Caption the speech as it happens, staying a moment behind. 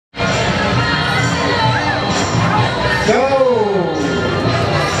Go!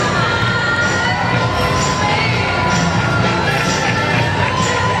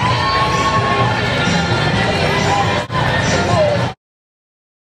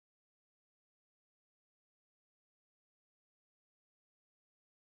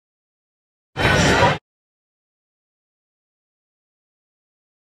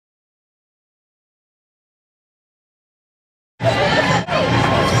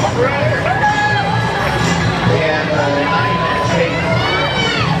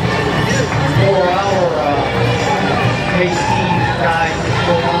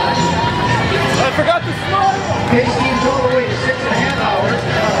 Pace team's all the way to 6.5 hours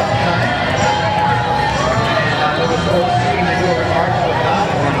time. And it was supposed to be a remarkable job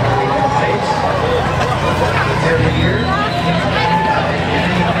on pace every year.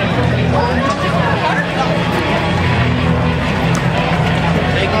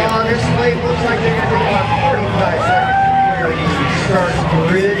 This late looks like they're going to take about 45 seconds to clear the start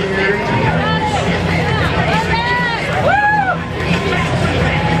grid here.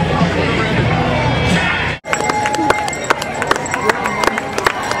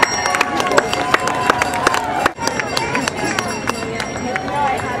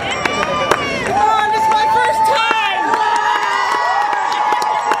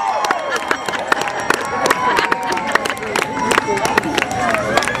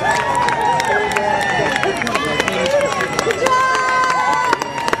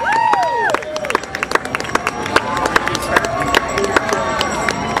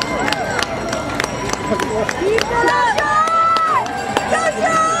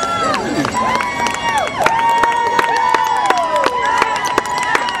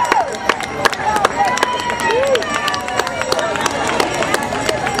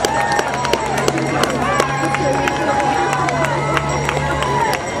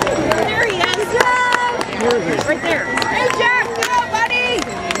 Right there. Hey, Jeff, get up, buddy!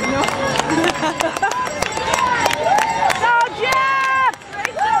 No. Go, Jeff!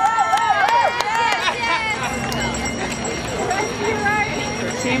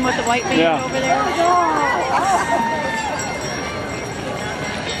 See him with the white band over there?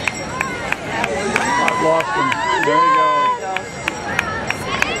 I've lost him. There you go.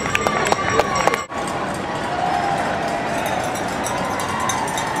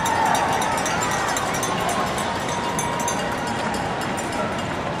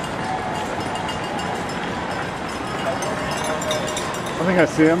 I think I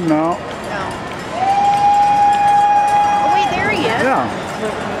see him now. No. Oh wait, there he is. Yeah.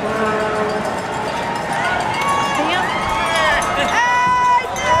 See him?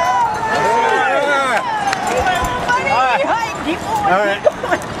 Hey, keep going. All right.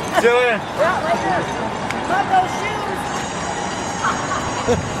 See you later. Yeah, right there. Love those shoes.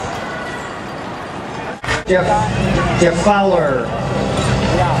 Jeff Fowler.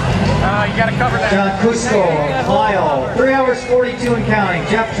 You got to cover that. John Cusco, Kyle, 3 hours 42 and counting.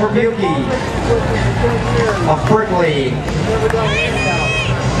 Jeff Torbucki of Berkeley.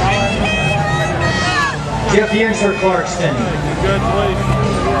 Jeff Yinser, Clarkston.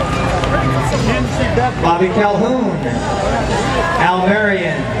 Bobby Calhoun, Al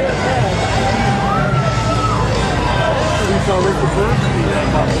Marion.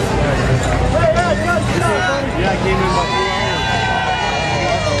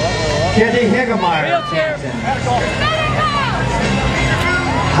 Kenny Higemeyer, Canton.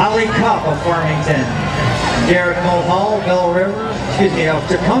 Holly Cup of Farmington. Derek Mulhall, Bell River, of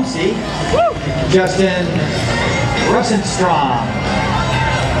Tecumseh. Justin Russenstrom.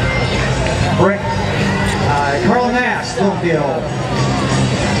 Carl Nass, Bloomfield.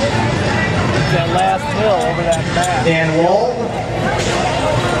 That last hill over that map. Dan Wald.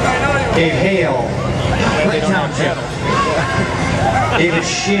 Dave Hale, Brick Township. David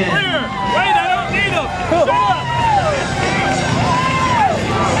Shin. Wait, I don't need him.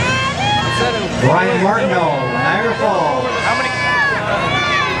 Brian Martineau, Niagara Falls.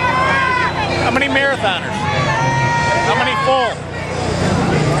 How many marathoners? How many full?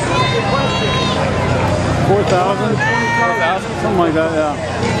 4,000? 4,000? Something like that, yeah.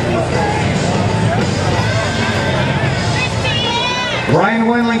 Brian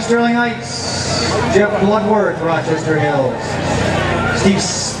Wendling, Sterling Heights. Jeff Bloodworth, Rochester Hills. Steve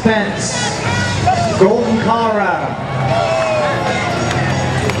Spence, Golden, Colorado.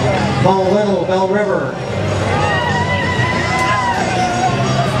 Paul Little, Bell River.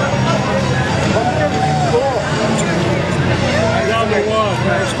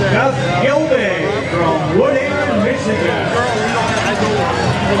 Gus Gilday from Woodhaven, Michigan.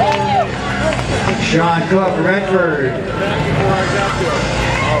 Sean Cook, Redford.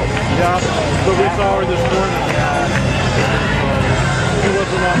 Yeah, so we saw her this morning.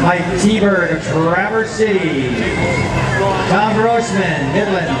 Mike T-Bird of Traverse City. Tom Grossman,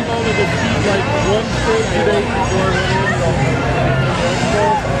 Midland.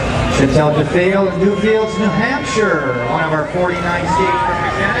 Chantel DeFeo of Newfields, New Hampshire. One of our 49 states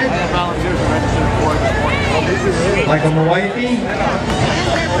represented. Michael Mawaifi.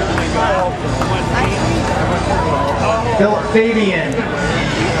 Philip Fabian.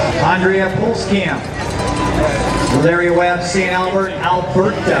 Andrea Pulskamp. Larry Webb, St. Albert,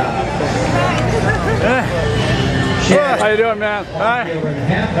 Alberta. How you doing, man? Hi.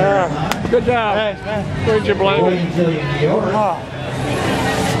 Good job. Thanks, man. Where'd you blame?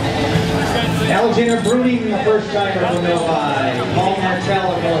 Alexander Bruning, the first timer from Novi. Paul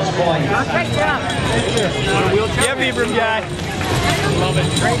Martell at Millis Point. Great job. Yeah, Beaver guy. Love it.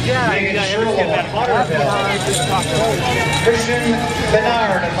 Great job. Megan Sherlock at Potterville. Christian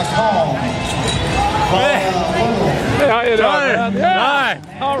Bernard at Macomb. Hey, how you doing, man? Yeah.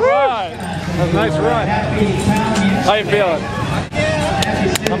 All right. That was a nice run. How you feeling?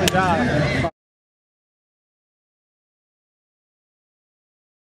 Coming down.